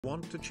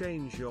Want to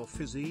change your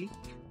physique?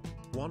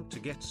 Want to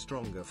get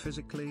stronger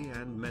physically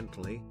and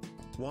mentally?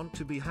 Want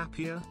to be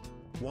happier?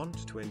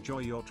 Want to enjoy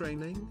your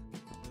training?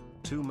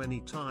 Too many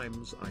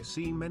times I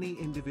see many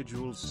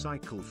individuals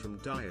cycle from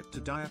diet to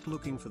diet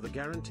looking for the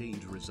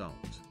guaranteed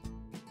result.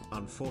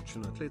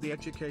 Unfortunately, the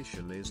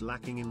education is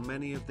lacking in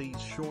many of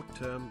these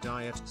short-term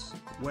diets,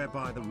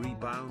 whereby the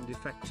rebound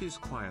effect is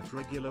quite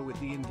regular with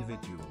the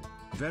individual,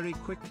 very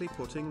quickly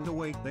putting the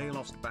weight they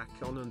lost back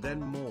on and then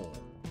more.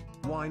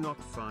 Why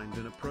not find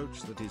an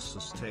approach that is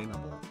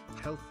sustainable,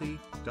 healthy,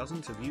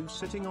 doesn't have you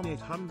sitting on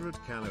 800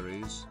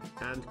 calories,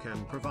 and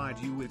can provide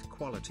you with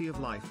quality of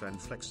life and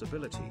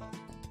flexibility?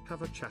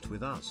 Have a chat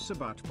with us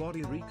about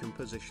body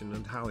recomposition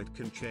and how it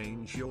can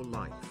change your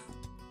life.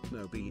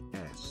 No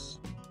BS.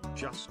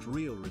 Just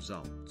real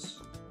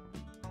results.